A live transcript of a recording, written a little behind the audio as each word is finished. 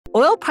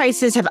Oil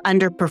prices have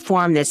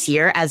underperformed this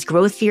year as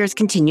growth fears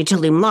continue to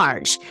loom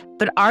large.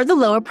 But are the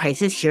lower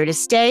prices here to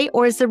stay,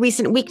 or is the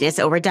recent weakness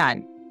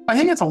overdone? I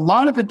think it's a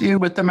lot of it to do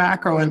with the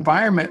macro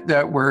environment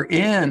that we're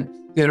in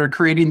that are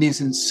creating these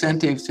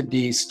incentives to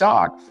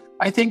destock.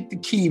 I think the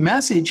key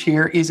message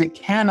here is it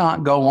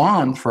cannot go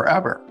on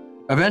forever.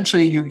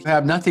 Eventually, you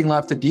have nothing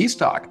left to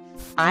destock.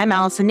 I'm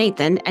Allison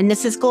Nathan, and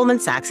this is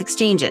Goldman Sachs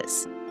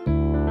Exchanges.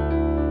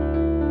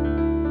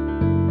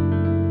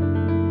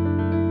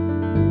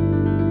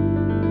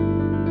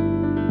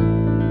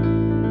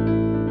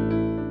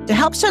 To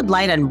help shed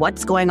light on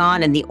what's going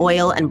on in the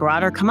oil and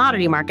broader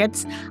commodity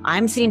markets,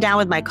 I'm sitting down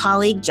with my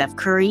colleague, Jeff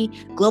Currie,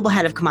 Global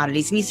Head of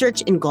Commodities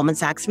Research in Goldman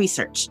Sachs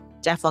Research.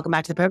 Jeff, welcome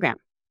back to the program.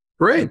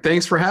 Great.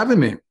 Thanks for having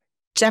me.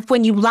 Jeff,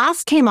 when you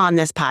last came on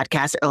this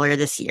podcast earlier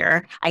this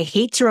year, I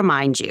hate to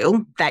remind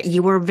you that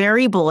you were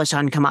very bullish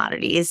on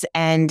commodities.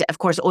 And of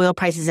course, oil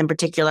prices in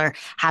particular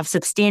have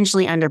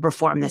substantially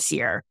underperformed this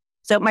year.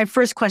 So my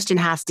first question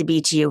has to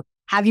be to you,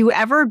 have you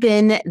ever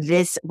been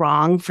this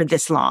wrong for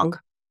this long?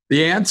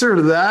 The answer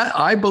to that,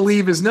 I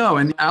believe, is no.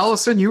 And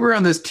Allison, you were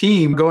on this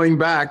team going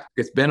back,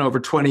 it's been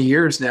over 20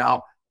 years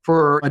now,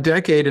 for a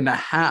decade and a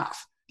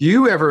half. Do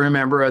you ever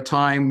remember a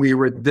time we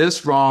were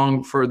this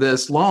wrong for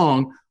this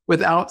long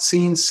without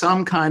seeing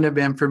some kind of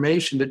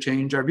information to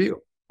change our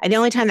view? And the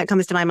only time that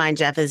comes to my mind,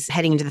 Jeff, is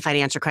heading into the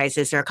financial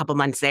crisis. There were a couple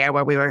months there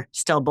where we were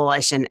still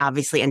bullish and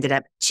obviously ended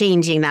up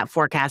changing that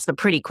forecast, but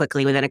pretty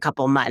quickly within a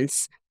couple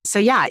months. So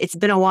yeah, it's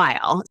been a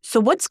while. So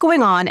what's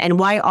going on and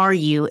why are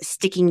you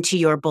sticking to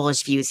your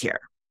bullish views here?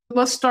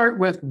 Let's start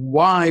with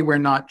why we're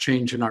not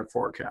changing our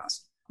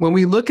forecast. When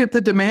we look at the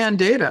demand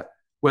data,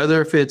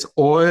 whether if it's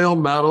oil,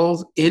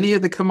 metals, any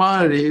of the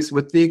commodities,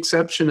 with the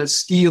exception of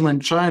steel in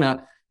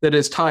China that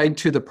is tied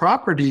to the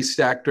property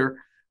sector,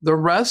 the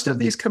rest of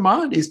these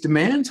commodities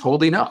demand's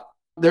holding up.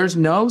 There's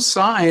no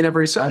sign of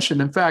recession.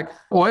 In fact,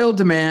 oil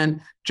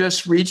demand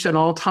just reached an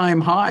all-time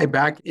high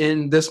back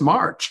in this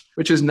March,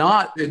 which is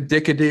not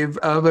indicative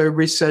of a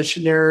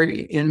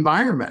recessionary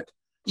environment.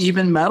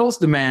 Even metals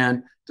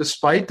demand,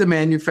 despite the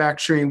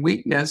manufacturing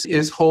weakness,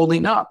 is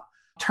holding up.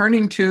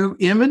 Turning to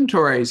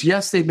inventories,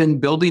 yes, they've been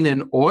building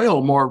in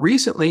oil more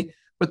recently,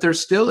 but they're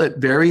still at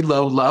very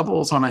low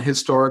levels on a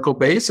historical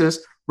basis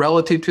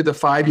relative to the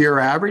 5-year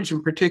average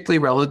and particularly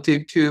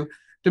relative to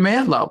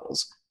demand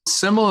levels.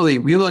 Similarly,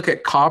 we look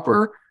at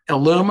copper,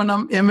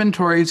 aluminum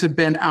inventories have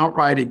been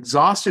outright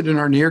exhausted and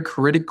are near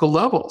critical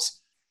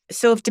levels.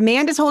 So if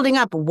demand is holding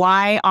up,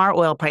 why are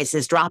oil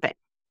prices dropping?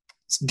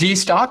 It's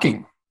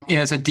destocking.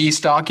 It's a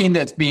destocking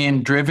that's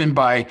being driven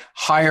by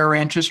higher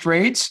interest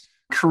rates,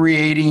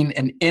 creating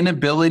an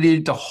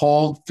inability to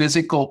hold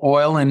physical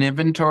oil in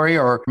inventory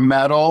or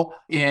metal.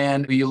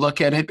 And you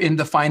look at it in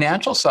the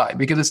financial side,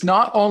 because it's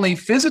not only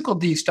physical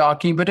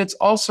destocking, but it's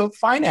also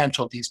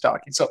financial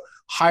destocking. So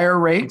higher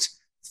rates,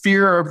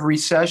 fear of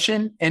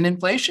recession, and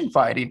inflation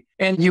fighting.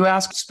 And you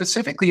ask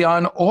specifically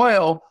on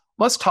oil,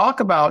 let's talk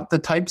about the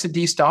types of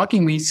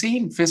destocking we've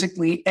seen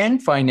physically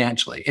and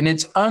financially. And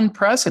it's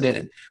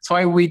unprecedented. That's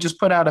why we just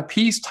put out a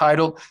piece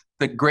titled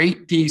The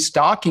Great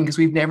Destocking, because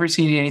we've never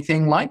seen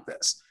anything like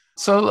this.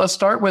 So let's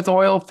start with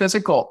oil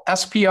physical.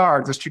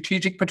 SPR, the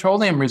Strategic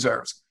Petroleum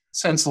Reserves.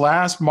 Since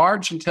last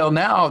March until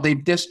now,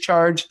 they've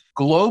discharged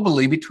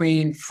globally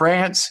between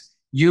France,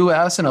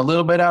 US, and a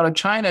little bit out of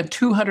China,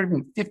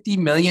 250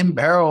 million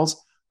barrels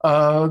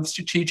of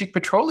strategic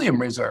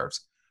petroleum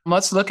reserves.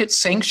 Let's look at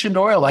sanctioned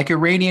oil, like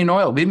Iranian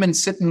oil. We've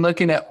been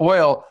looking at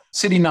oil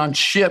sitting on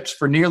ships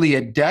for nearly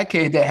a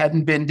decade that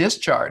hadn't been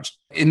discharged.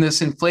 In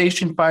this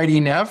inflation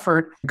fighting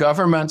effort,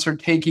 governments are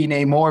taking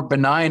a more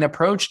benign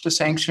approach to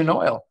sanctioned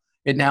oil.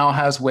 It now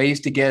has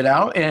ways to get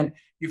out, and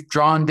you've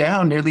drawn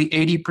down nearly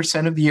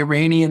 80% of the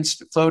Iranian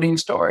floating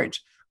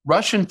storage.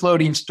 Russian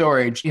floating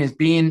storage is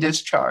being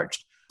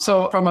discharged.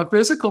 So from a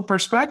physical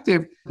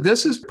perspective,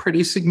 this is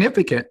pretty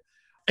significant.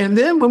 And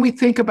then when we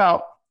think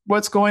about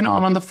what's going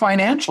on the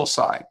financial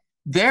side,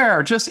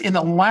 there, just in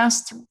the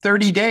last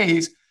 30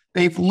 days,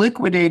 they've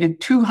liquidated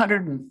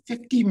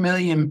 250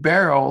 million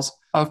barrels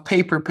of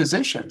paper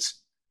positions.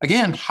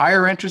 Again,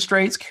 higher interest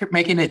rates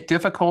making it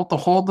difficult to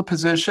hold the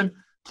position,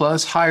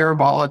 plus higher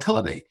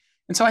volatility.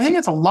 And so I think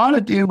it's a lot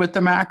to do with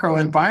the macro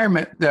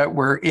environment that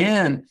we're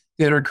in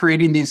that are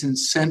creating these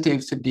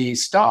incentives to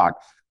destock.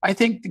 I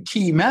think the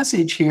key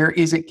message here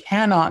is it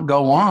cannot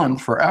go on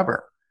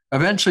forever.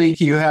 Eventually,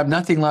 you have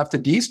nothing left to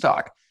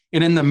destock.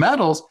 And in the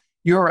metals,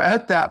 you're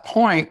at that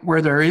point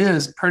where there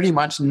is pretty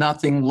much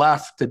nothing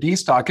left to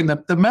destock. And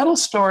the metal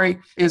story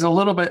is a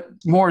little bit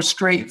more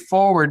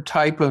straightforward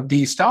type of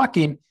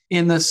destocking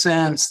in the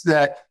sense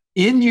that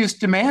in-use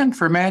demand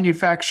for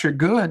manufactured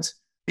goods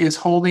is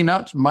holding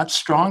up much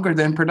stronger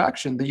than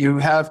production. That you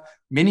have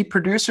many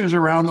producers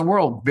around the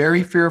world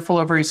very fearful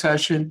of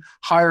recession,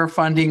 higher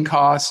funding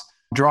costs,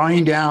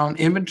 drawing down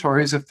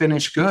inventories of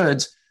finished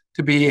goods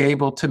to be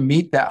able to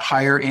meet that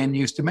higher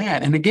end-use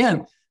demand. And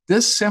again,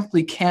 this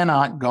simply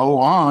cannot go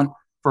on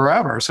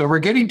forever. So we're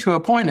getting to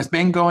a point, it's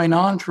been going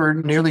on for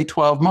nearly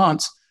 12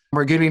 months.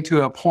 We're getting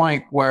to a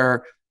point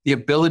where the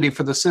ability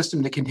for the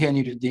system to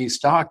continue to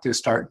destock is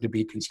starting to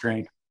be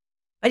constrained.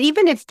 But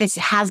even if this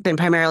has been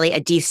primarily a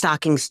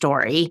destocking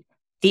story,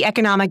 the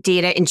economic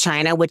data in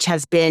China, which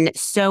has been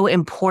so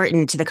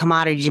important to the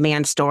commodity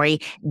demand story,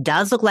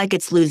 does look like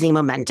it's losing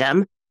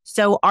momentum.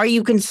 So are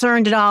you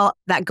concerned at all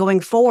that going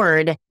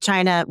forward,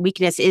 China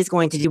weakness is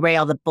going to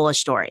derail the bullish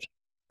story?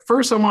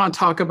 First, I want to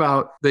talk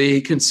about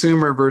the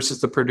consumer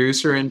versus the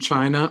producer in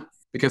China,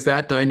 because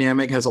that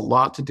dynamic has a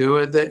lot to do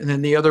with it. And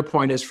then the other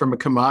point is from a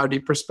commodity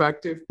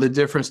perspective, the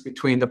difference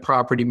between the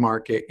property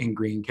market and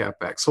green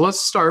capex. So let's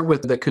start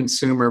with the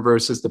consumer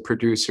versus the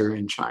producer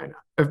in China.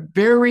 A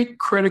very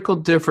critical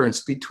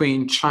difference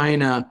between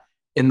China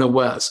and the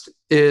West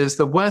is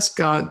the West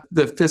got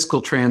the fiscal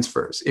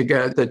transfers. It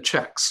got the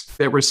checks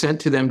that were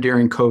sent to them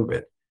during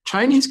COVID.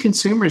 Chinese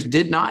consumers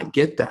did not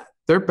get that.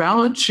 Their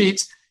balance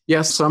sheets,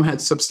 yes, some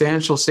had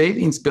substantial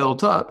savings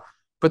built up,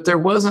 but there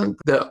wasn't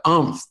the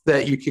oomph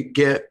that you could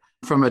get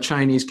from a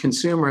Chinese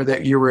consumer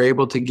that you were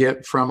able to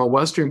get from a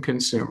Western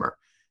consumer.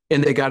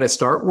 And they got to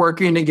start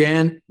working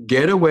again,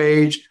 get a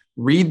wage,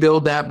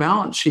 rebuild that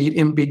balance sheet,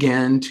 and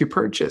begin to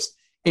purchase.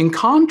 In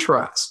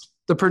contrast,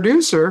 the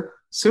producer,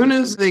 soon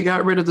as they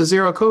got rid of the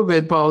zero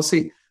COVID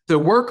policy, the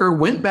worker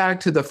went back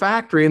to the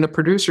factory and the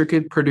producer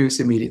could produce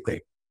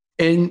immediately.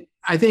 And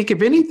I think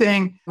if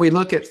anything, we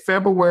look at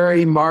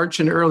February,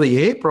 March, and early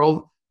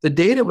April, the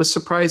data was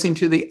surprising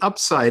to the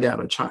upside out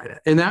of China.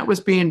 And that was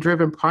being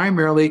driven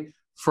primarily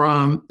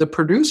from the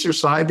producer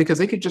side because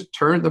they could just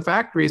turn the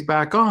factories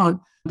back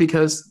on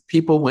because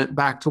people went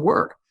back to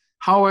work.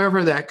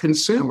 However, that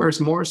consumer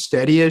is more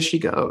steady as she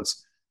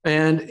goes.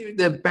 And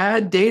the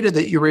bad data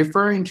that you're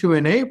referring to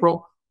in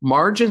April,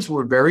 margins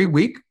were very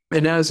weak.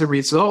 And as a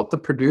result, the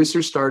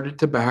producers started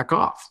to back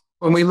off.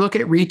 When we look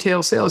at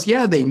retail sales,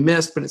 yeah, they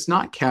missed, but it's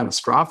not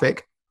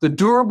catastrophic. The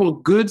durable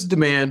goods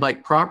demand,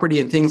 like property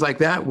and things like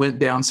that, went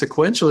down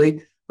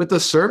sequentially, but the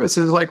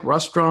services like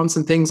restaurants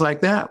and things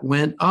like that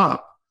went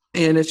up.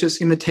 And it's just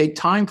going to take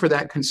time for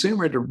that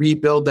consumer to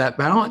rebuild that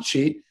balance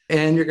sheet.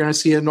 And you're going to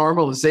see a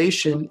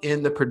normalization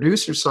in the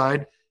producer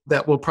side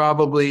that will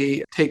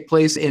probably take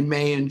place in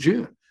May and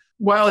June.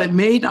 While it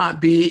may not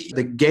be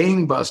the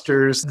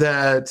gangbusters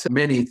that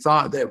many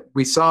thought that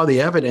we saw the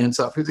evidence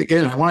of,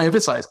 again, I want to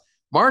emphasize,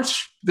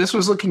 March, this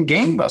was looking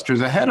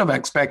gangbusters ahead of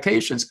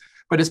expectations.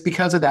 But it's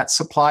because of that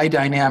supply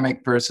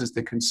dynamic versus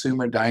the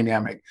consumer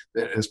dynamic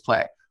that is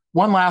play.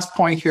 One last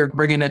point here,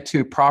 bringing it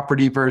to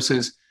property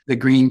versus the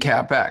green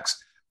capex.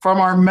 From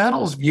our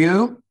metals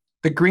view,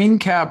 the green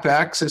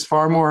capex is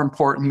far more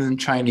important than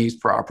Chinese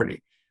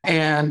property.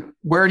 And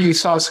where you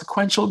saw a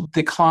sequential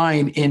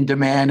decline in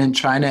demand in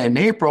China in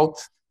April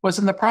was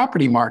in the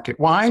property market.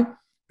 Why?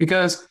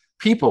 Because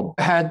people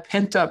had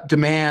pent up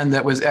demand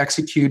that was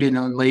executed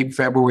in late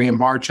February and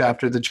March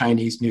after the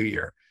Chinese New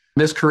Year.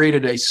 This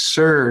created a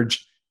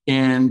surge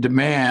in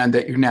demand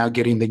that you're now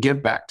getting the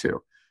give back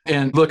to.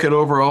 And look at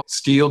overall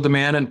steel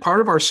demand. And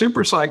part of our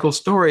super cycle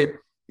story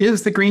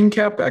is the green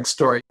capex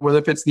story, whether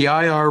if it's the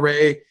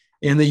IRA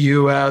in the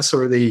US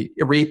or the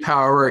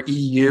Repower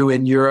EU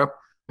in Europe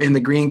and the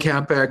green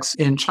capex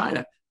in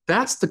China.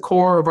 That's the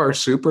core of our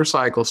super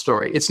cycle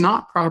story. It's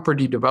not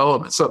property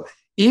development. So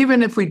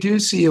even if we do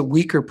see a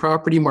weaker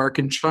property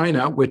market in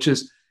China, which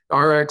is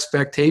our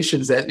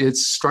expectations that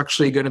it's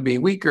structurally going to be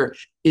weaker,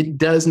 it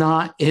does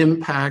not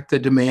impact the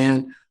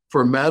demand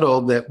for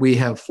metal that we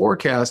have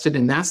forecasted.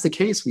 And that's the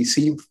case. We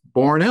see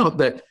borne out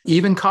that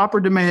even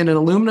copper demand and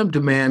aluminum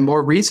demand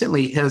more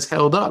recently has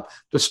held up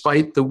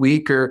despite the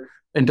weaker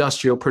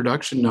industrial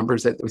production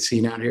numbers that we've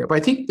seen out here. But I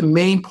think the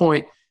main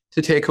point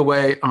to take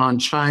away on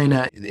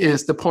China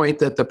is the point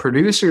that the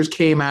producers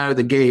came out of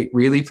the gate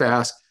really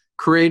fast,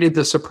 created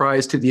the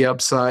surprise to the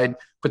upside,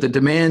 but the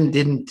demand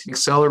didn't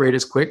accelerate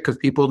as quick because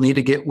people need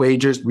to get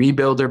wages,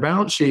 rebuild their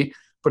balance sheet.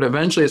 But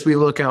eventually, as we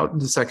look out in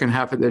the second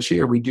half of this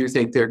year, we do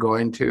think they're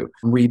going to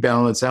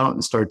rebalance out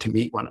and start to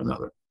meet one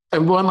another.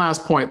 And one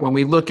last point, when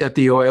we look at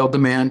the oil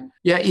demand,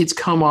 yeah, it's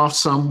come off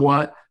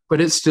somewhat,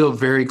 but it's still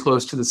very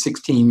close to the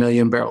 16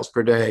 million barrels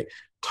per day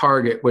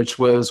target, which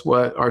was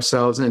what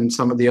ourselves and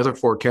some of the other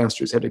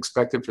forecasters had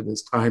expected for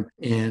this time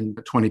in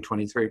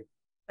 2023.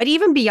 But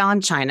even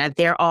beyond China,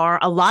 there are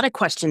a lot of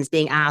questions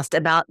being asked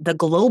about the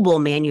global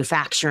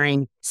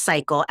manufacturing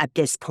cycle at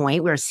this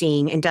point. We're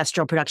seeing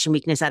industrial production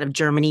weakness out of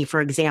Germany,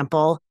 for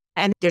example.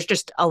 And there's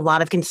just a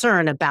lot of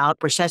concern about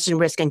recession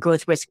risk and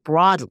growth risk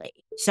broadly.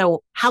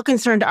 So how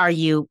concerned are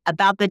you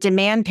about the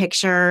demand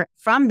picture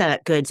from the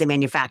goods and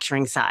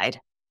manufacturing side?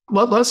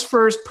 Well, let's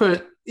first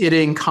put it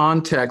in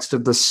context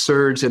of the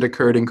surge that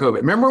occurred in COVID.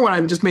 Remember when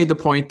I just made the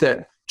point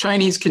that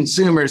Chinese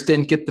consumers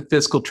didn't get the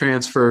fiscal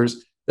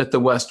transfers that the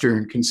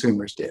Western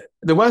consumers did.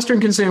 The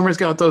Western consumers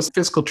got those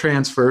fiscal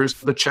transfers,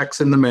 the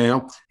checks in the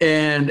mail.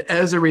 And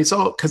as a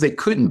result, because they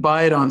couldn't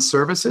buy it on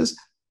services,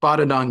 bought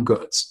it on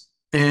goods.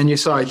 And you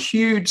saw a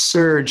huge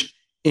surge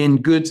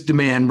in goods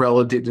demand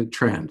relative to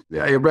trend.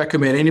 I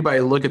recommend anybody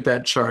look at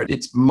that chart.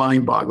 It's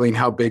mind-boggling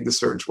how big the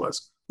surge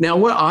was. Now,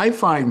 what I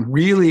find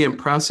really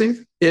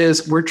impressive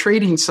is we're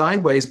trading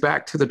sideways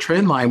back to the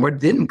trend line where it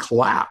didn't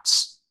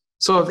collapse.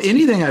 So if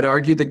anything, I'd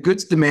argue the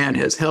goods demand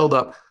has held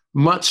up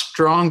much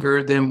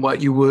stronger than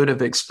what you would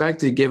have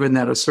expected, given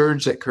that a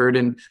surge that occurred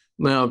in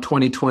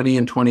 2020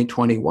 and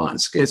 2021.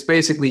 It's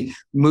basically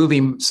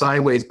moving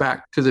sideways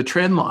back to the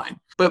trend line.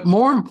 But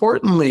more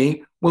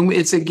importantly,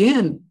 it's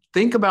again,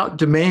 think about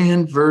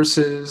demand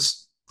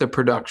versus the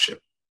production.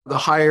 The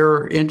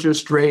higher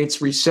interest rates,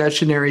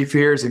 recessionary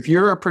fears. If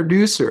you're a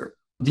producer,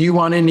 do you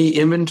want any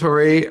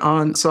inventory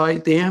on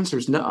site? The answer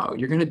is no,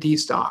 you're going to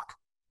destock.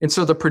 And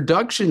so the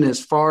production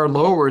is far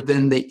lower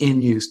than the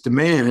in-use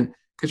demand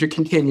because you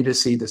continue to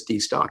see this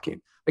destocking.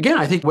 Again,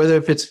 I think whether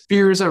if it's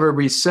fears of a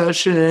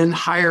recession,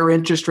 higher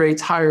interest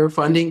rates, higher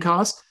funding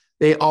costs,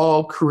 they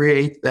all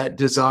create that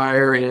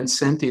desire and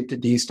incentive to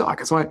destock.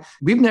 That's why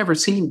we've never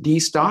seen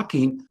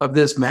destocking of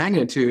this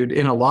magnitude.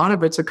 And a lot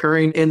of it's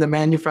occurring in the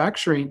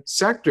manufacturing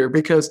sector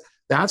because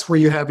that's where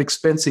you have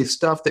expensive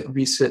stuff that would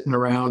be sitting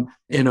around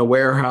in a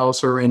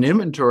warehouse or in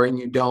inventory and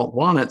you don't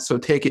want it. So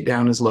take it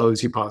down as low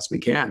as you possibly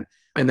can.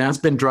 And that's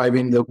been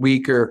driving the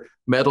weaker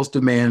metals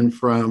demand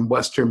from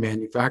Western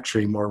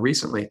manufacturing more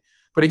recently.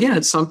 But again,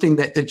 it's something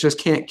that it just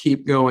can't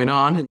keep going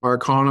on. And our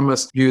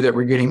economists view that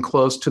we're getting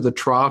close to the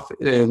trough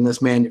in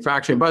this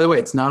manufacturing. By the way,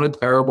 it's not a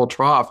terrible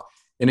trough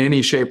in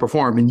any shape or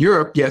form. In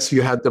Europe, yes,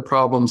 you had the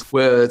problems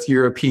with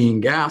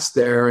European gas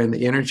there and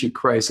the energy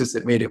crisis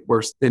that made it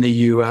worse than the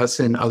US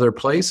and other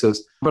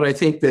places. But I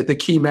think that the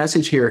key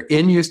message here,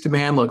 in-use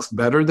demand looks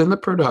better than the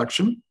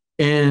production.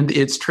 And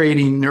it's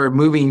trading or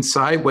moving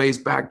sideways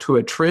back to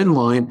a trend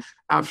line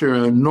after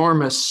an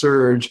enormous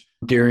surge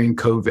during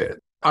COVID.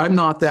 I'm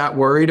not that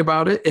worried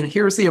about it. And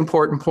here's the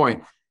important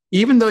point.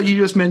 Even though you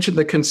just mentioned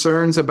the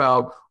concerns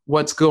about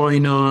what's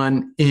going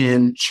on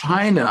in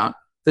China,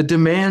 the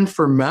demand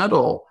for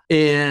metal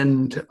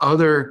and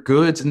other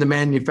goods in the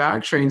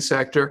manufacturing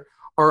sector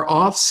are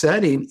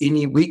offsetting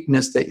any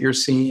weakness that you're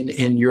seeing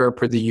in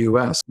Europe or the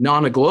US. Now,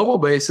 on a global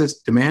basis,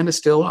 demand is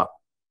still up.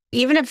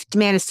 Even if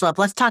demand is still up,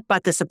 let's talk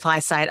about the supply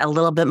side a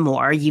little bit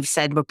more. You've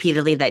said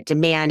repeatedly that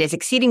demand is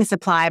exceeding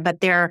supply, but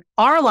there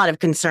are a lot of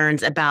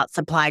concerns about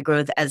supply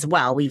growth as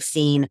well. We've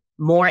seen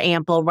more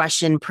ample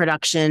Russian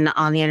production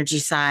on the energy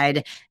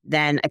side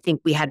than I think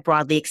we had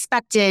broadly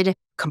expected.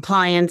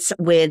 Compliance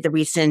with the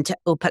recent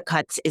OPEC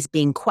cuts is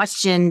being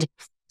questioned.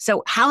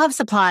 So how have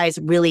supplies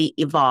really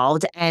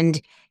evolved? And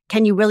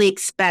can you really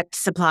expect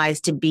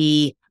supplies to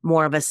be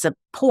more of a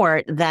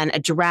support than a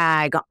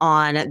drag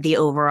on the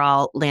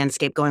overall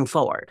landscape going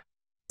forward?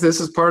 This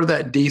is part of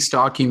that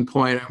destocking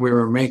point we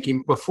were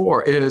making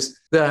before, is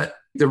that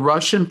the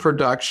Russian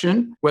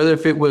production, whether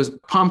if it was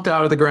pumped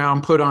out of the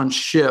ground, put on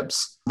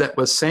ships that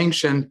was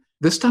sanctioned,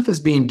 this stuff is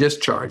being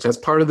discharged. That's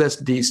part of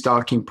this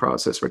destocking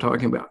process we're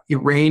talking about.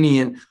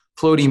 Iranian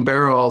floating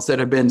barrels that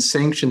have been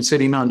sanctioned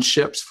sitting on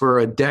ships for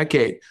a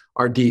decade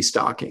are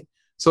destocking.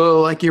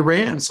 So like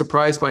Iran,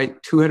 surprised by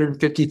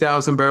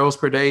 250,000 barrels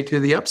per day to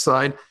the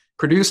upside,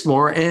 produced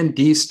more and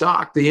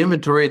destocked the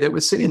inventory that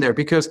was sitting there.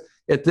 Because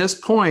at this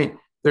point,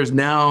 there's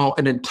now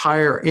an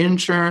entire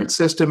insurance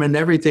system and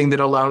everything that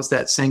allows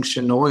that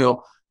sanctioned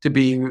oil to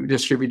be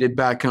distributed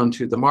back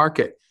onto the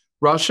market.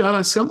 Russia,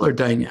 a similar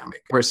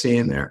dynamic we're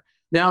seeing there.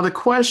 Now, the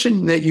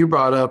question that you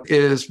brought up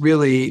is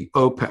really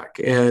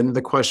OPEC and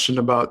the question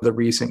about the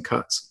recent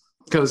cuts.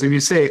 Because if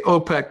you say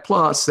OPEC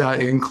plus,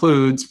 that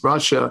includes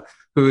Russia,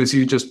 who, as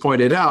you just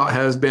pointed out,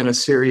 has been a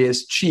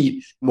serious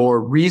cheat more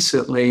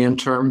recently in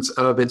terms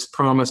of its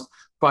promised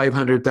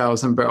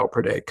 500,000 barrel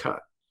per day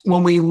cut.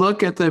 When we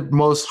look at the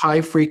most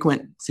high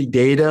frequency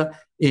data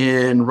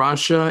in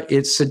Russia,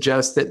 it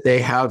suggests that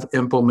they have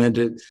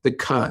implemented the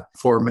cut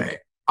for May.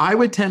 I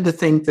would tend to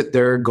think that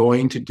they're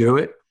going to do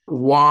it.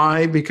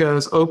 Why?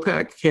 Because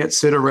OPEC can't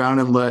sit around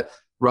and let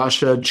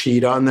Russia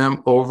cheat on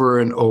them over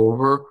and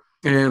over.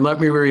 And let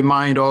me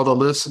remind all the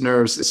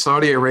listeners,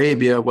 Saudi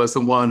Arabia was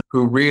the one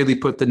who really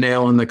put the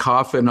nail in the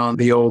coffin on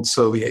the old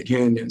Soviet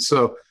Union.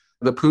 So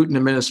the Putin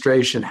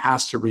administration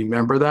has to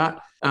remember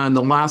that. And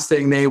the last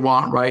thing they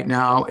want right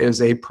now is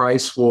a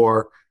price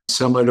war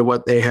similar to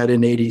what they had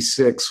in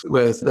 86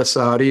 with the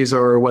Saudis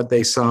or what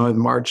they saw in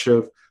March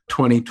of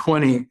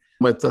 2020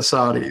 with the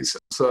Saudis.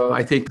 So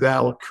I think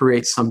that'll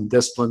create some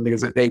discipline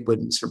because they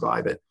wouldn't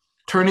survive it.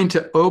 Turning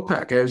to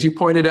OPEC, as you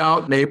pointed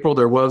out, in April,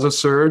 there was a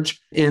surge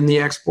in the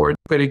export.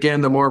 But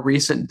again, the more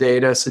recent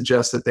data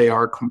suggests that they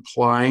are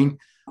complying.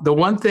 The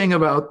one thing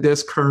about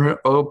this current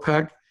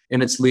OPEC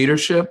and its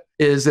leadership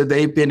is that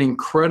they've been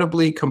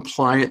incredibly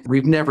compliant.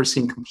 We've never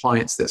seen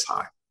compliance this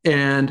high.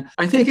 And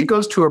I think it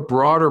goes to a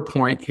broader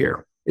point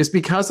here. It's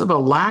because of a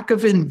lack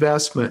of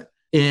investment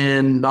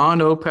in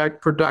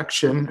non-OPEC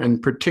production,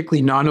 and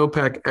particularly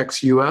non-OPEC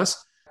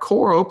ex-US,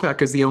 core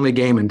OPEC is the only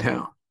game in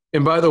town.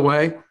 And by the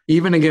way,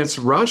 even against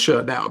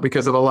Russia now,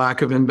 because of a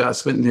lack of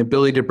investment and the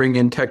ability to bring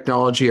in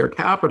technology or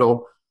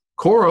capital,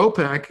 core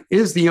OPEC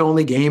is the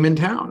only game in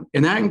town.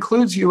 And that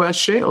includes US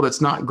shale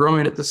that's not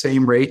growing at the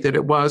same rate that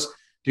it was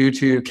due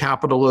to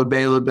capital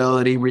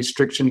availability,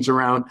 restrictions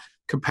around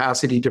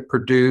capacity to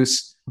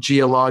produce,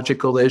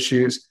 geological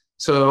issues.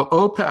 So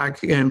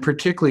OPEC and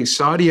particularly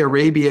Saudi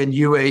Arabia and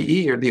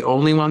UAE are the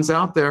only ones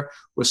out there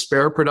with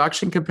spare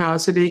production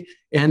capacity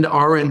and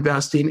are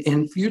investing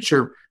in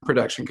future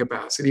production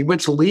capacity,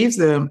 which leaves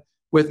them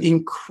with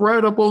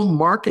incredible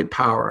market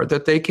power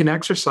that they can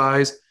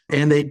exercise.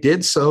 And they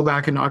did so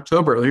back in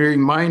October. Let me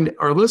remind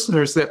our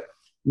listeners that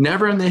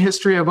never in the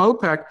history of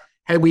OPEC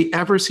had we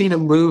ever seen a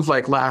move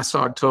like last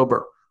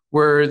October,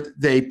 where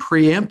they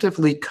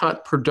preemptively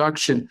cut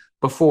production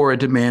before a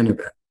demand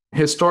event.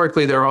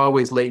 Historically, they're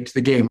always late to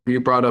the game. You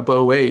brought up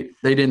 '08.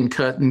 They didn't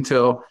cut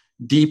until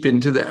deep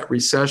into that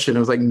recession. It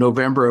was like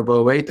November of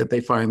 '08 that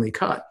they finally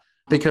cut.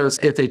 Because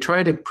if they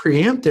tried to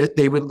preempt it,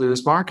 they would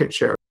lose market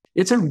share.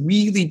 It's a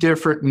really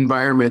different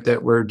environment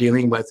that we're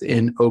dealing with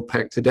in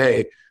OPEC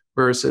today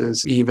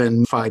versus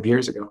even 5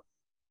 years ago.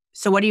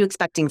 So what are you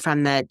expecting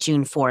from the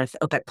June 4th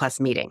OPEC Plus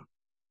meeting?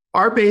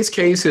 Our base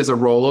case is a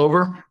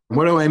rollover.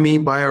 What do I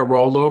mean by a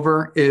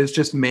rollover? Is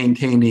just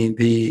maintaining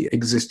the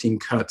existing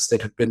cuts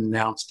that have been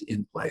announced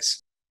in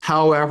place.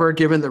 However,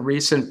 given the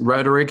recent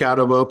rhetoric out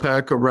of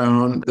OPEC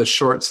around the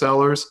short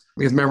sellers,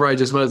 because remember I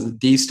just was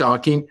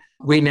destocking,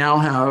 we now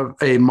have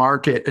a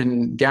market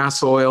in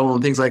gas, oil,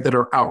 and things like that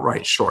are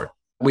outright short.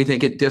 We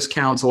think it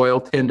discounts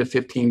oil $10 to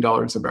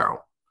 $15 a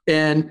barrel.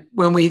 And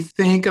when we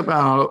think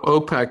about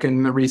OPEC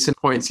and the recent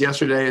points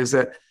yesterday is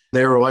that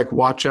they were like,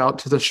 watch out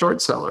to the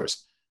short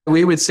sellers.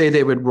 We would say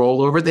they would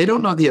roll over. They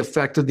don't know the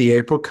effect of the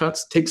April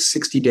cuts. It takes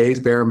 60 days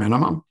bare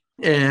minimum.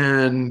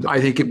 And I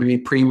think it would be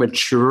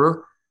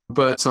premature,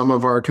 but some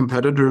of our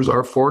competitors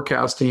are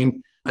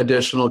forecasting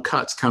additional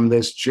cuts come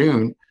this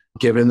June,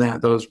 given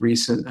that those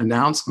recent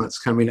announcements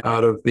coming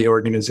out of the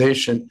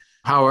organization.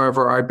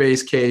 However, our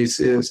base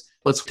case is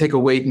let's take a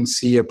wait and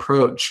see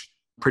approach,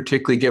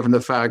 particularly given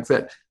the fact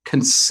that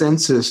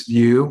consensus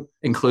view,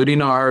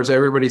 including ours,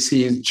 everybody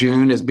sees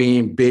June as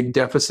being big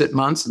deficit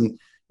months. And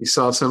you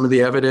saw some of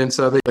the evidence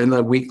of it in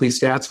the weekly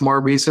stats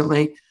more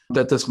recently,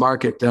 that this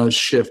market does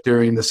shift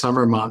during the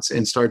summer months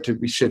and start to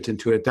be shifted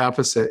into a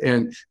deficit,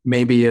 and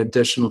maybe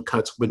additional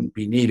cuts wouldn't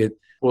be needed.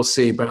 We'll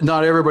see, but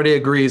not everybody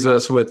agrees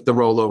us with the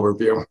rollover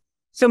view.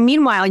 So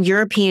meanwhile,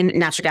 European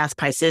natural gas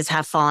prices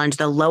have fallen to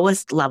the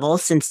lowest level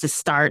since the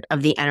start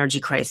of the energy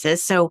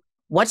crisis. So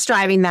what's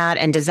driving that?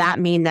 And does that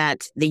mean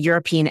that the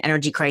European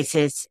energy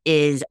crisis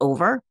is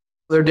over?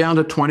 They're down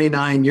to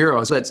 29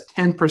 euros. That's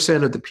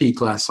 10% of the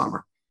peak last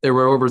summer. There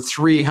were over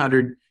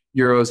 300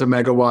 euros a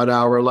megawatt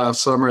hour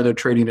last summer. They're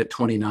trading at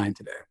 29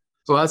 today.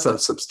 So that's a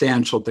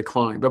substantial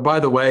decline. But by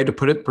the way, to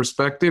put it in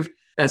perspective,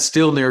 that's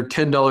still near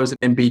 $10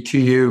 in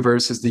BTU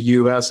versus the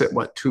US at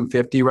what,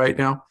 $2.50 right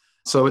now.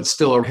 So it's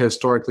still a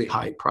historically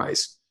high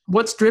price.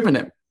 What's driven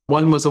it?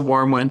 One was a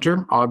warm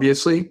winter,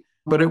 obviously,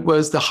 but it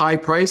was the high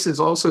prices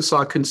also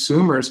saw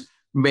consumers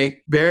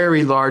make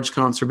very large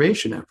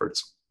conservation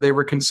efforts. They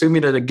were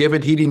consuming at a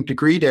given heating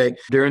degree day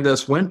during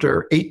this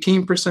winter,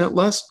 18%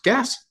 less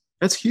gas.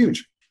 That's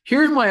huge.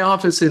 Here in my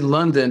office in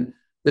London,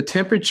 the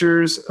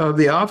temperatures of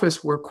the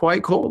office were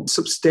quite cold,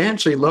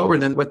 substantially lower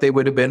than what they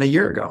would have been a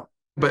year ago.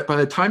 But by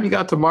the time you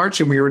got to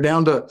March and we were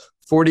down to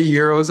 40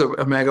 euros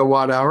a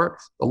megawatt hour,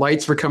 the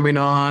lights were coming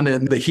on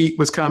and the heat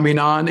was coming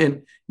on.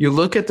 And you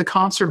look at the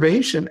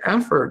conservation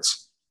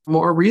efforts,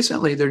 more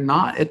recently, they're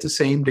not at the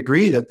same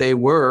degree that they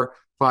were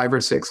 5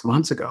 or 6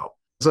 months ago.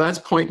 So that's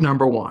point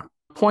number one.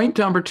 Point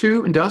number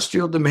two,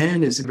 industrial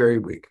demand is very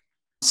weak.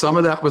 Some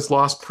of that was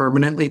lost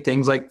permanently,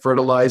 things like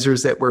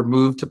fertilizers that were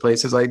moved to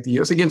places like the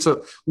US. Again,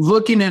 so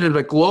looking at it at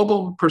a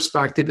global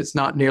perspective, it's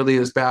not nearly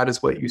as bad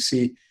as what you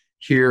see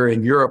here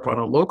in Europe on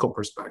a local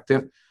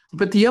perspective.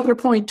 But the other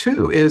point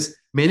too is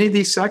many of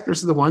these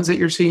sectors are the ones that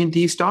you're seeing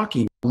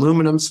destocking,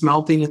 aluminum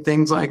smelting and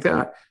things like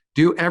that.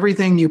 Do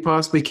everything you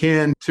possibly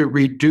can to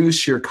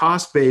reduce your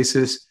cost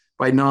basis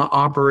by not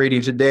operating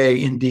today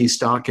in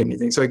destocking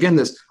anything. So again,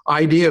 this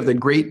idea of the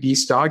great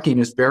destocking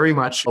is very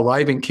much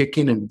alive and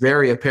kicking and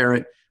very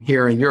apparent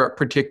here in Europe,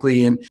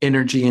 particularly in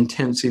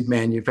energy-intensive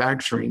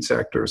manufacturing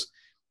sectors.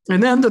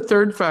 And then the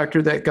third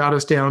factor that got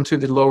us down to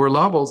the lower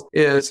levels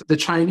is the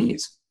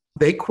Chinese.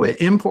 They quit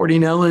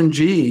importing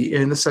LNG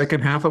in the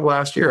second half of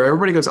last year.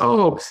 Everybody goes,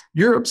 oh,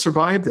 Europe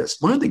survived this.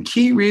 One of the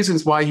key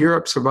reasons why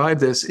Europe survived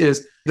this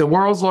is the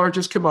world's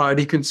largest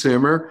commodity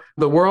consumer,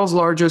 the world's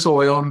largest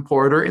oil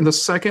importer, and the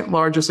second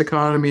largest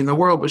economy in the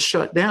world was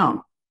shut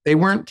down. They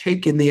weren't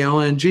taking the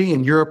LNG,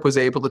 and Europe was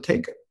able to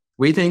take it.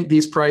 We think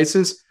these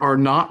prices are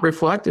not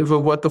reflective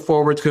of what the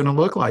forward's going to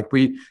look like.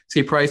 We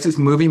see prices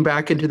moving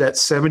back into that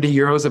 70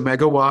 euros a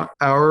megawatt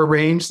hour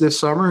range this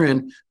summer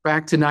and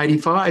back to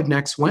 95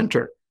 next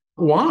winter.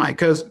 Why?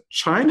 Because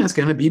China is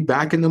going to be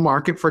back in the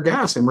market for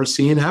gas, and we're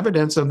seeing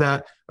evidence of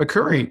that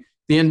occurring.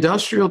 The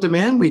industrial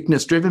demand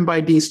weakness driven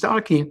by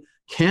destocking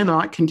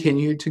cannot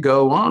continue to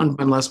go on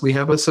unless we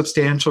have a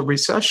substantial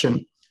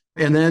recession.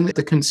 And then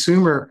the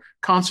consumer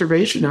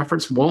conservation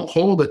efforts won't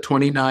hold at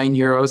 29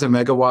 euros a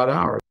megawatt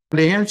hour.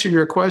 To answer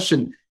your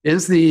question,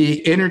 is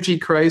the energy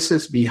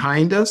crisis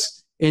behind us?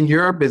 In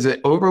Europe, is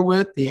it over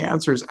with? The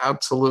answer is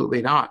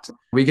absolutely not.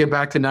 We get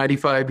back to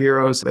 95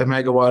 euros a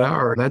megawatt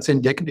hour. That's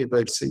indicative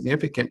of a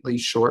significantly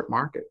short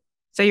market.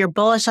 So you're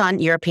bullish on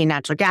European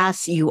natural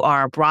gas. You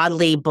are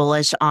broadly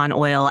bullish on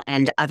oil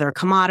and other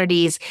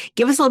commodities.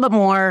 Give us a little bit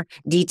more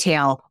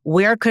detail.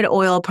 Where could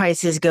oil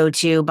prices go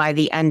to by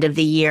the end of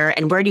the year?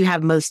 And where do you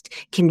have most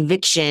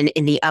conviction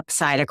in the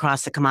upside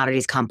across the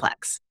commodities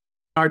complex?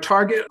 Our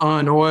target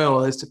on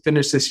oil is to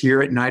finish this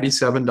year at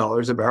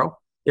 $97 a barrel.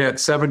 Yeah, at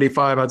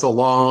 75, that's a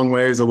long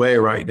ways away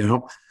right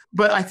now.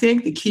 But I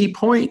think the key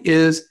point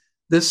is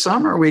this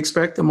summer, we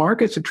expect the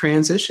market to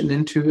transition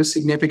into a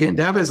significant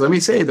deficit. Let me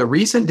say, the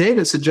recent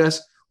data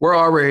suggests we're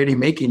already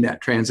making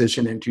that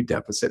transition into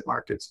deficit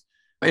markets.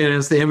 And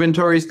as the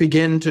inventories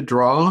begin to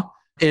draw,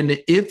 and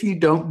if you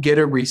don't get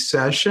a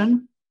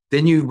recession,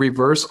 then you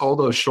reverse all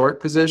those short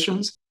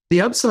positions.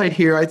 The upside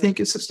here, I think,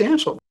 is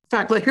substantial. In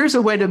fact, here's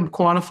a way to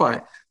quantify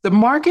it. The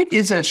market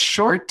is as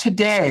short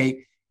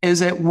today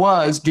as it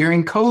was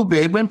during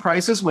COVID when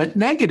prices went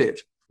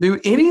negative. Do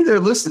any of the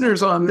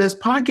listeners on this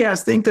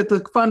podcast think that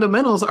the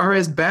fundamentals are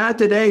as bad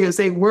today as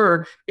they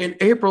were in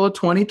April of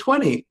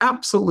 2020?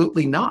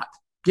 Absolutely not.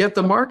 Yet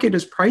the market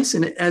is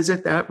pricing it as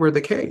if that were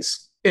the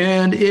case.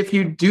 And if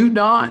you do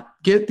not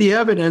get the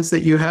evidence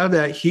that you have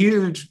that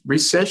huge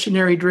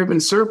recessionary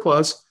driven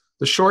surplus,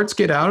 the shorts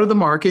get out of the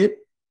market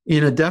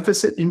in a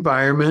deficit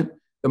environment,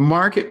 the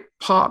market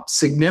pops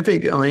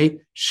significantly,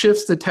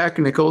 shifts the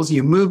technicals,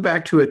 you move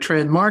back to a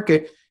trend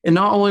market. And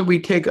not only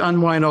we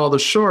unwind all the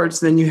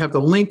shorts, then you have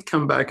the length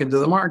come back into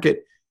the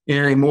market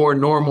in a more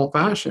normal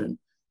fashion.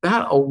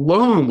 That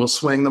alone will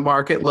swing the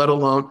market, let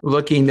alone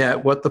looking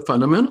at what the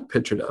fundamental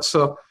picture does.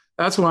 So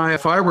that's why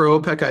if I were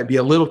OPEC, I'd be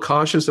a little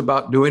cautious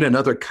about doing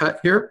another cut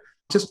here.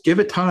 Just give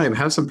it time,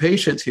 have some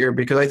patience here,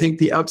 because I think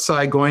the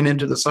upside going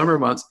into the summer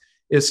months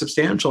is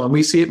substantial. And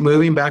we see it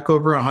moving back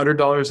over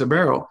 $100 a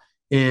barrel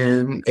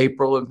in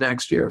April of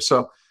next year.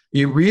 So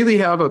you really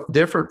have a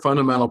different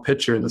fundamental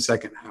picture in the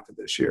second half of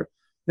this year.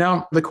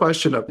 Now, the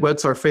question of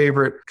what's our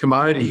favorite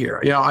commodity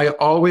here? I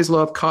always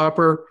love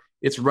copper.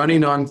 It's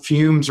running on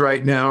fumes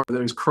right now.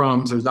 There's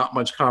crumbs. There's not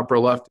much copper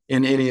left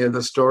in any of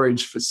the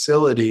storage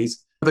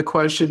facilities. The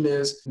question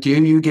is, do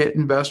you get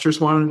investors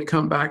wanting to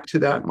come back to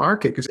that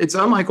market? Because it's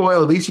unlike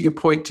oil. At least you can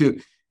point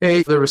to,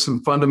 hey, there was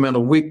some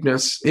fundamental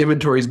weakness,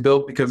 inventories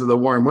built because of the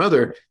warm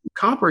weather.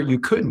 Copper, you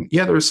couldn't.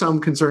 Yeah, there are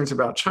some concerns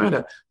about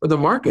China, but the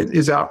market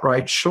is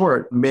outright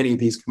short many of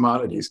these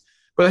commodities.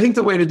 But I think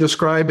the way to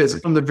describe is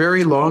in the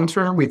very long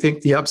term, we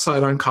think the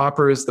upside on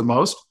copper is the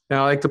most.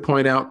 Now, I like to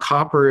point out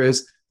copper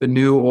is the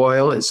new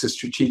oil. It's the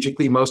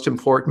strategically most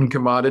important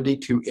commodity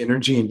to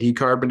energy and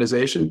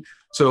decarbonization.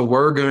 So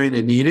we're going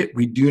to need it.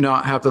 We do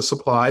not have the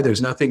supply.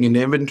 There's nothing in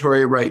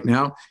inventory right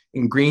now.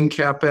 In green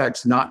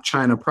CapEx, not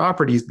China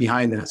properties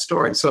behind that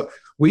story. So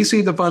we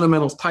see the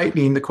fundamentals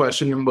tightening. The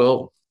question,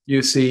 will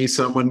you see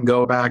someone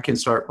go back and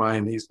start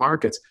buying these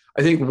markets?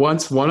 I think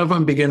once one of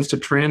them begins to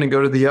trend and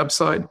go to the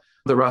upside,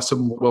 the rest of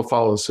them will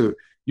follow suit.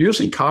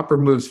 Usually copper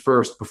moves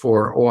first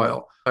before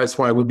oil. That's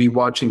why we'll be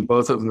watching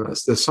both of them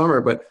this summer.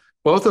 But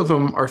both of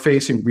them are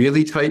facing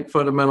really tight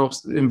fundamental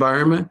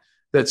environment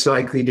that's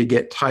likely to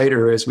get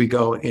tighter as we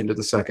go into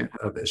the second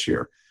half of this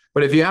year.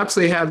 But if you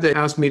absolutely have to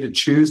ask me to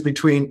choose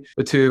between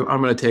the two,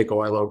 I'm going to take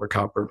oil over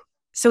copper.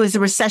 So is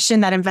the recession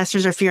that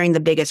investors are fearing the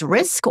biggest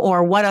risk,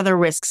 or what other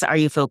risks are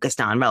you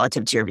focused on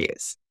relative to your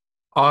views?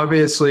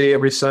 Obviously, a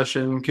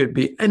recession could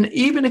be, and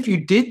even if you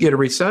did get a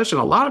recession,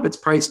 a lot of it's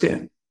priced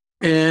in.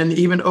 And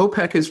even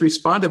OPEC has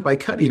responded by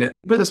cutting it.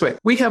 Put it this way,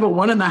 we have a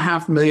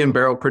 1.5 million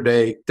barrel per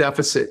day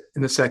deficit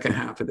in the second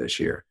half of this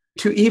year.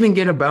 To even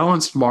get a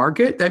balanced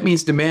market, that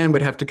means demand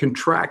would have to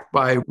contract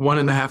by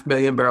 1.5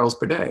 million barrels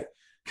per day.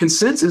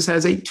 Consensus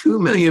has a 2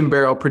 million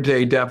barrel per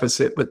day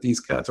deficit with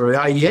these cuts, or the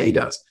IEA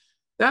does.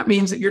 That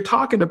means that you're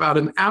talking about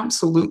an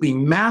absolutely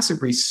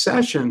massive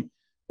recession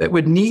that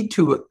would need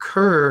to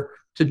occur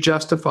to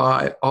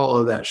justify all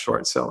of that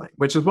short selling,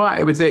 which is why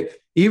I would say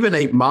even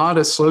a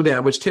modest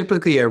slowdown, which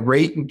typically a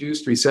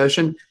rate-induced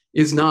recession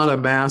is not a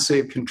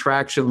massive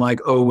contraction like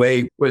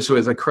 '08, which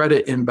was a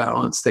credit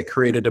imbalance that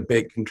created a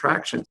big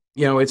contraction.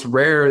 It's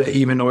rare that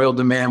even oil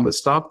demand would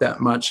stop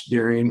that much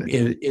during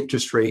an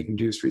interest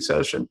rate-induced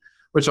recession,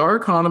 which our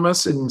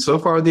economists, and so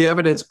far the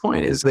evidence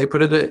point is they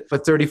put it at a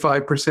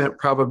 35%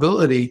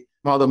 probability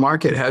while the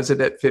market has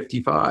it at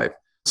 55.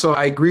 So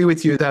I agree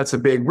with you, that's a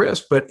big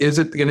risk, but is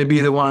it going to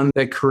be the one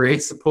that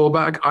creates the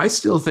pullback? I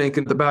still think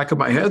at the back of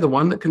my head, the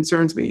one that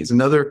concerns me is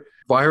another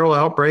viral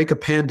outbreak, a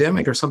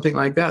pandemic or something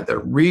like that, that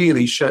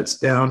really shuts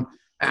down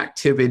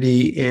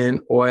activity in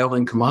oil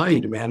and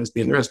commodity demand as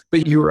being the risk.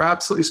 But you were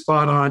absolutely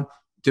spot on.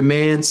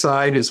 Demand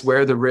side is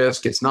where the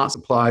risk, it's not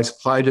supply.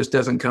 Supply just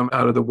doesn't come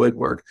out of the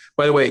woodwork.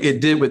 By the way,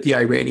 it did with the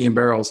Iranian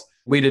barrels.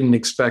 We didn't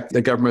expect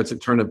the government to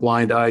turn a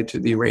blind eye to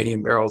the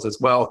Iranian barrels as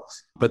well,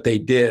 but they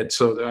did.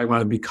 So I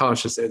want to be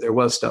cautious there. There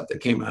was stuff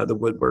that came out of the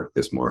woodwork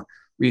this more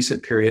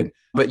recent period.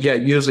 But yeah,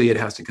 usually it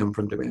has to come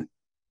from demand.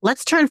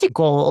 Let's turn to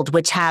gold,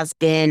 which has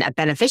been a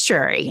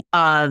beneficiary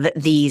of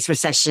these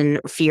recession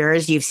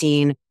fears. You've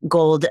seen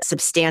gold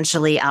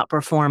substantially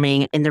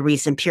outperforming in the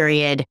recent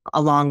period,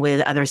 along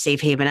with other safe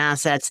haven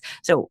assets.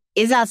 So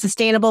is that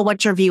sustainable?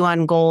 What's your view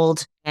on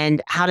gold?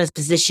 And how does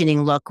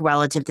positioning look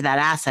relative to that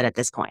asset at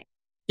this point?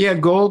 Yeah,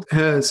 gold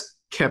has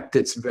kept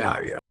its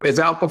value. It's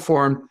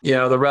outperformed,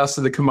 the rest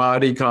of the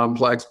commodity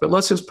complex. But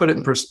let's just put it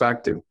in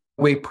perspective.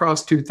 We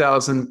crossed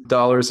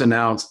 $2,000 an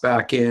ounce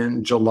back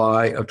in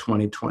July of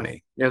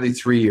 2020, nearly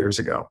 3 years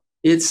ago.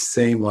 It's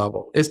same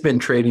level. It's been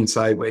trading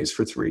sideways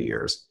for 3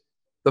 years.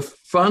 The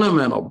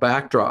fundamental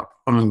backdrop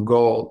on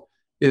gold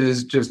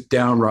is just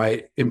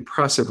downright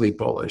impressively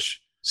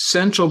bullish.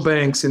 Central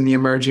banks in the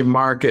emerging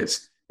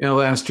markets,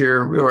 last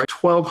year we were at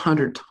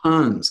 1,200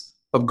 tons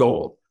of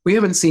gold. We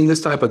haven't seen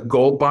this type of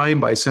gold buying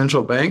by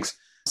central banks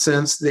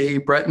since the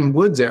Bretton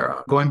Woods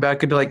era, going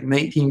back into like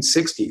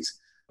 1960s.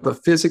 The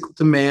physical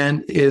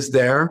demand is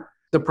there.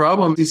 The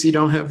problem is you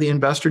don't have the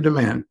investor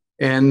demand,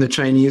 and the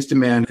Chinese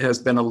demand has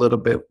been a little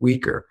bit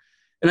weaker.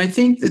 And I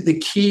think that the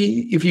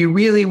key, if you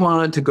really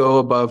wanted to go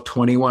above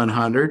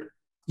 2,100,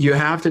 you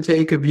have to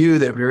take a view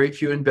that very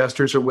few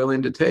investors are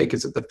willing to take,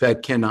 is that the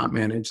Fed cannot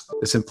manage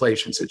this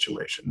inflation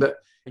situation. That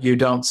you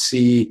don't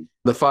see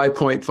the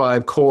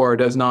 5.5 core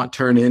does not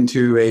turn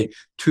into a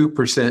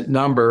 2%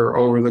 number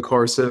over the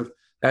course of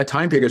that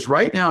time period. Because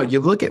right now,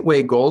 you look at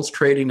way gold's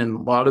trading and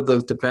a lot of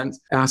those defense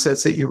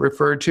assets that you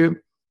referred to,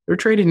 they're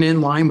trading in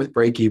line with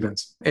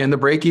break-evens. And the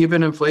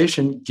break-even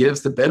inflation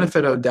gives the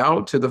benefit of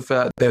doubt to the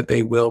Fed that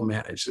they will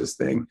manage this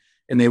thing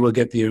and they will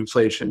get the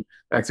inflation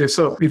back there.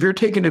 So if you're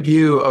taking a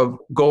view of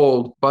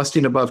gold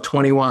busting above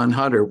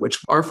 2,100, which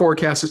our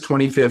forecast is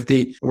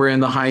 2050, we're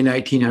in the high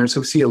 1900s, so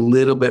we see a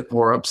little bit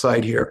more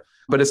upside here.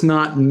 But it's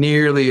not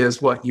nearly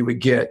as what you would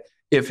get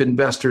if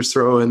investors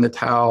throw in the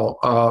towel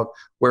of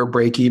where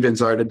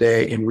break-evens are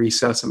today and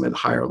recess them at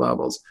higher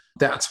levels.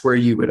 That's where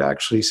you would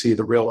actually see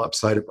the real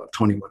upside above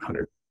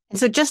 2,100. And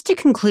so just to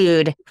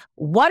conclude,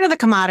 what are the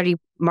commodity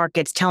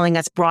markets telling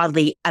us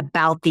broadly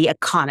about the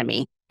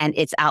economy and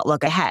its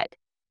outlook ahead?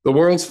 The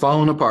world's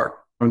fallen apart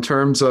in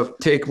terms of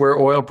take where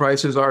oil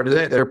prices are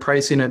today. They're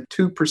pricing a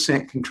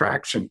 2%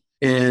 contraction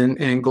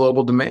in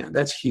global demand.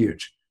 That's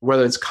huge.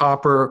 Whether it's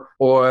copper,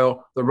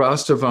 oil, the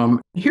rest of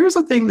them. Here's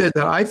the thing that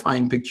I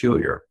find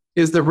peculiar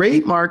is the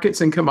rate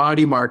markets and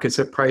commodity markets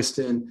have priced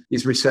in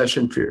these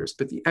recession fears,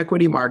 but the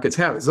equity markets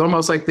have. It's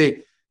almost like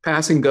they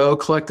pass and go,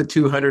 collect the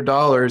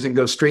 $200 and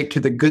go straight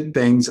to the good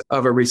things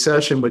of a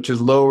recession, which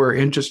is lower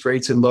interest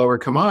rates and lower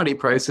commodity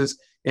prices,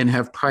 and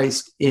have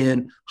priced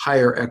in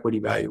higher equity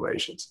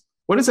valuations.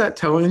 What is that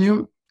telling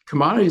you?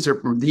 Commodities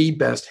are the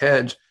best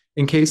hedge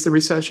in case the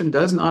recession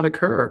does not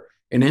occur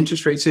and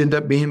interest rates end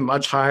up being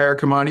much higher,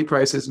 commodity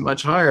prices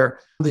much higher.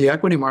 The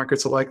equity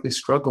markets will likely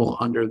struggle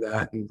under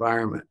that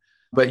environment.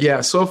 But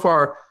yeah, so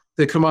far,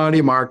 the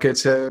commodity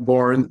markets have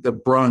borne the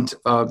brunt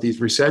of these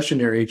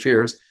recessionary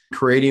fears,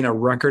 creating a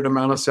record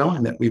amount of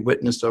selling that we've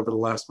witnessed over the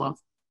last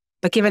month.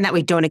 But given that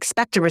we don't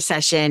expect a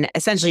recession,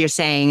 essentially you're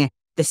saying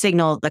the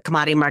signal the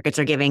commodity markets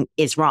are giving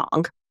is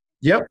wrong.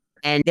 Yep.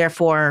 And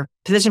therefore,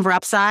 position for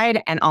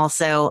upside and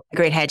also a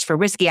great hedge for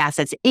risky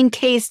assets in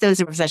case those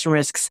recession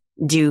risks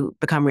do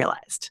become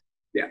realized.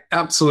 Yeah,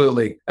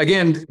 absolutely.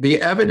 Again,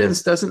 the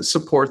evidence doesn't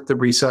support the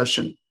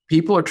recession.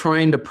 People are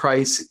trying to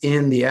price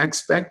in the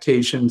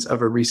expectations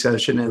of a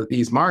recession in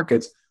these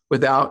markets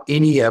without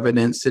any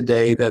evidence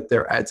today that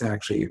it's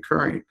actually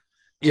occurring.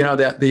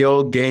 That the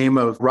old game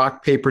of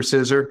rock, paper,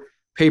 scissors,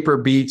 paper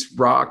beats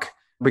rock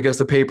because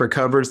the paper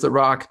covers the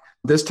rock.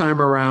 This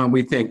time around,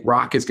 we think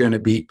rock is going to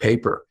beat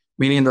paper,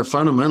 meaning the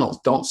fundamentals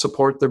don't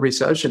support the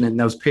recession, and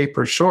those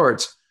paper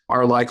shorts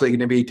are likely going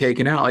to be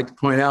taken out. I like to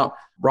point out,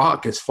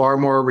 rock is far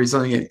more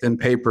resilient than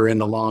paper in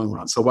the long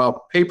run. So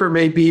while paper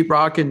may beat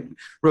rock and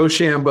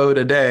Rochambeau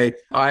today,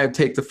 I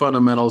take the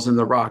fundamentals in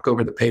the rock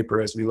over the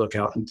paper as we look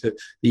out into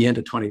the end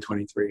of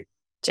 2023.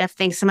 Jeff,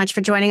 thanks so much for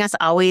joining us.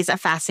 Always a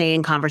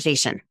fascinating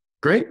conversation.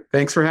 Great.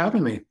 Thanks for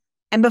having me.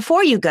 And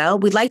before you go,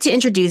 we'd like to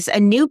introduce a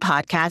new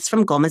podcast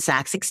from Goldman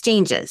Sachs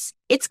Exchanges.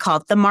 It's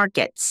called The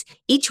Markets.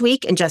 Each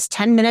week, in just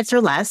 10 minutes or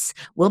less,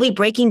 we'll be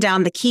breaking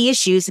down the key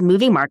issues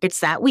moving markets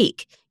that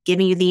week,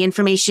 giving you the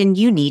information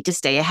you need to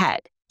stay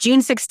ahead.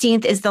 June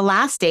 16th is the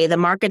last day the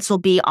markets will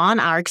be on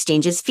our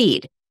exchange's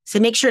feed. So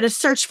make sure to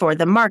search for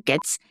The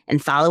Markets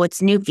and follow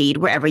its new feed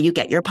wherever you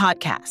get your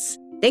podcasts.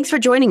 Thanks for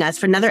joining us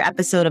for another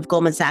episode of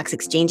Goldman Sachs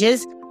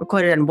Exchanges,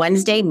 recorded on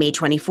Wednesday, May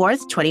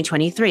 24th,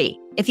 2023.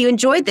 If you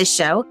enjoyed this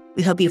show,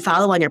 we hope you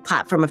follow on your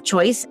platform of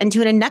choice and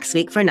tune in next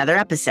week for another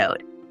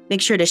episode. Make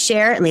sure to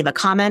share and leave a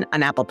comment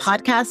on Apple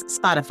Podcasts,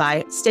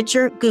 Spotify,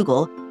 Stitcher,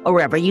 Google, or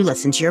wherever you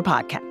listen to your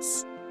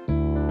podcasts.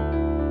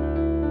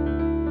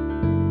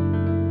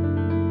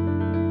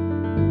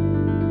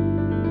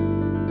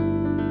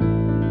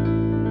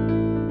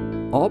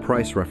 All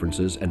price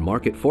references and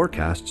market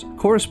forecasts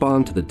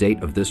correspond to the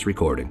date of this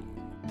recording.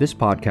 This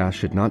podcast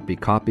should not be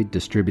copied,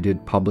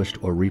 distributed, published,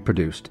 or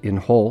reproduced in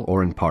whole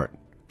or in part.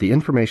 The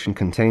information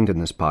contained in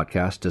this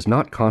podcast does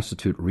not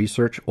constitute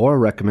research or a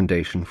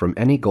recommendation from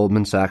any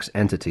Goldman Sachs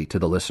entity to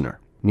the listener.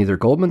 Neither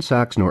Goldman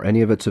Sachs nor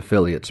any of its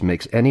affiliates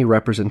makes any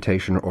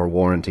representation or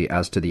warranty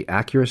as to the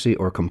accuracy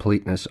or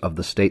completeness of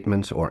the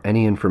statements or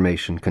any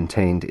information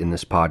contained in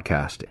this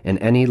podcast, and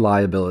any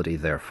liability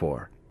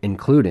therefor,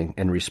 including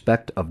in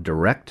respect of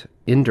direct,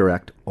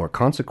 indirect, or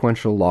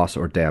consequential loss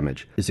or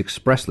damage, is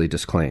expressly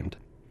disclaimed.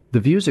 The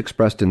views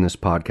expressed in this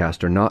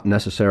podcast are not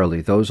necessarily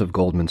those of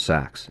Goldman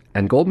Sachs,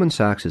 and Goldman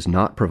Sachs is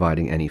not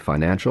providing any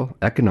financial,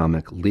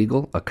 economic,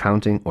 legal,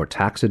 accounting, or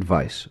tax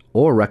advice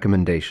or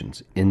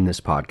recommendations in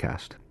this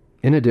podcast.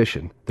 In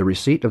addition, the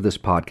receipt of this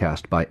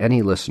podcast by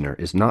any listener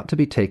is not to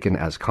be taken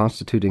as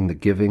constituting the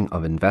giving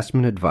of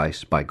investment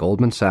advice by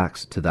Goldman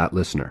Sachs to that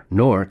listener,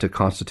 nor to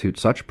constitute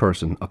such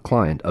person a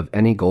client of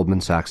any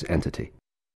Goldman Sachs entity.